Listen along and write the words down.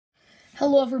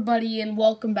Hello everybody and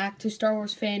welcome back to Star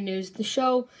Wars Fan News, the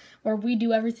show where we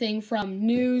do everything from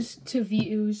news to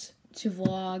views to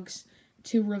vlogs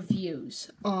to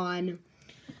reviews on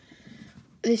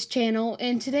this channel.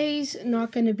 And today's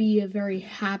not going to be a very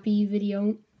happy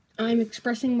video. I'm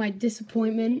expressing my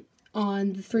disappointment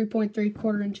on the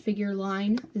 3.75-inch figure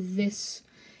line this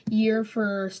year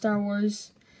for Star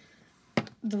Wars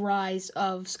The Rise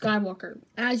of Skywalker.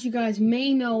 As you guys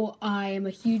may know, I am a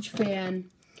huge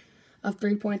fan of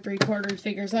 3.75-inch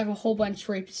figures. I have a whole bunch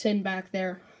right sitting back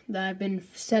there that I've been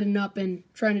setting up and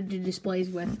trying to do displays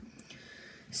with.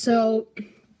 So,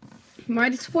 my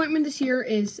disappointment this year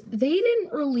is they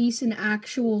didn't release an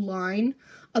actual line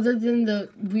other than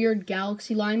the weird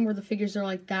Galaxy line where the figures are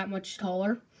like that much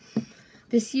taller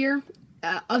this year,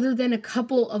 other than a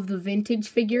couple of the vintage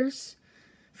figures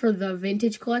for the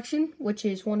vintage collection, which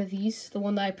is one of these, the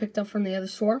one that I picked up from the other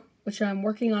store, which I'm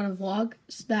working on a vlog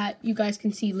so that you guys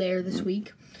can see later this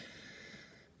week.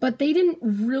 But they didn't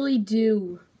really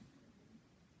do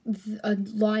a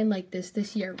line like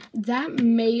this year. That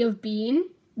may have been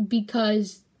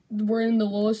because we're in the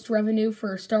lowest revenue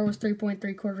for Star Wars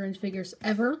 3.75-inch figures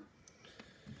ever.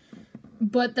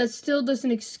 But that still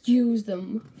doesn't excuse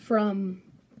them from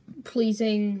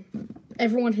pleasing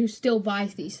everyone who still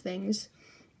buys these things.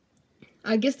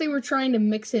 I guess they were trying to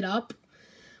mix it up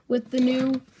with the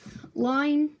new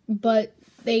line, but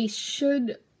they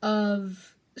should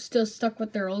have still stuck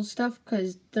with their old stuff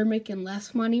because they're making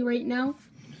less money right now.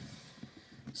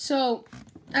 So,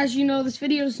 as you know, this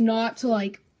video is not to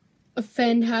like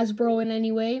offend Hasbro in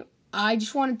any way. I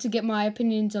just wanted to get my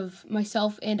opinions of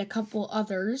myself and a couple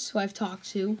others who I've talked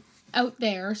to out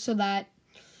there so that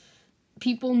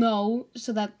people know,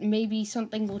 so that maybe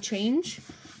something will change.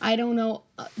 I don't know,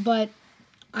 but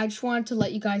I just wanted to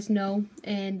let you guys know,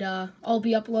 and I'll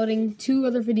be uploading 2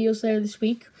 other videos later this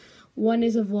week. One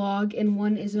is a vlog, and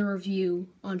one is a review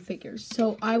on figures.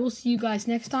 So I will see you guys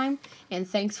next time, and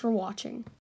thanks for watching.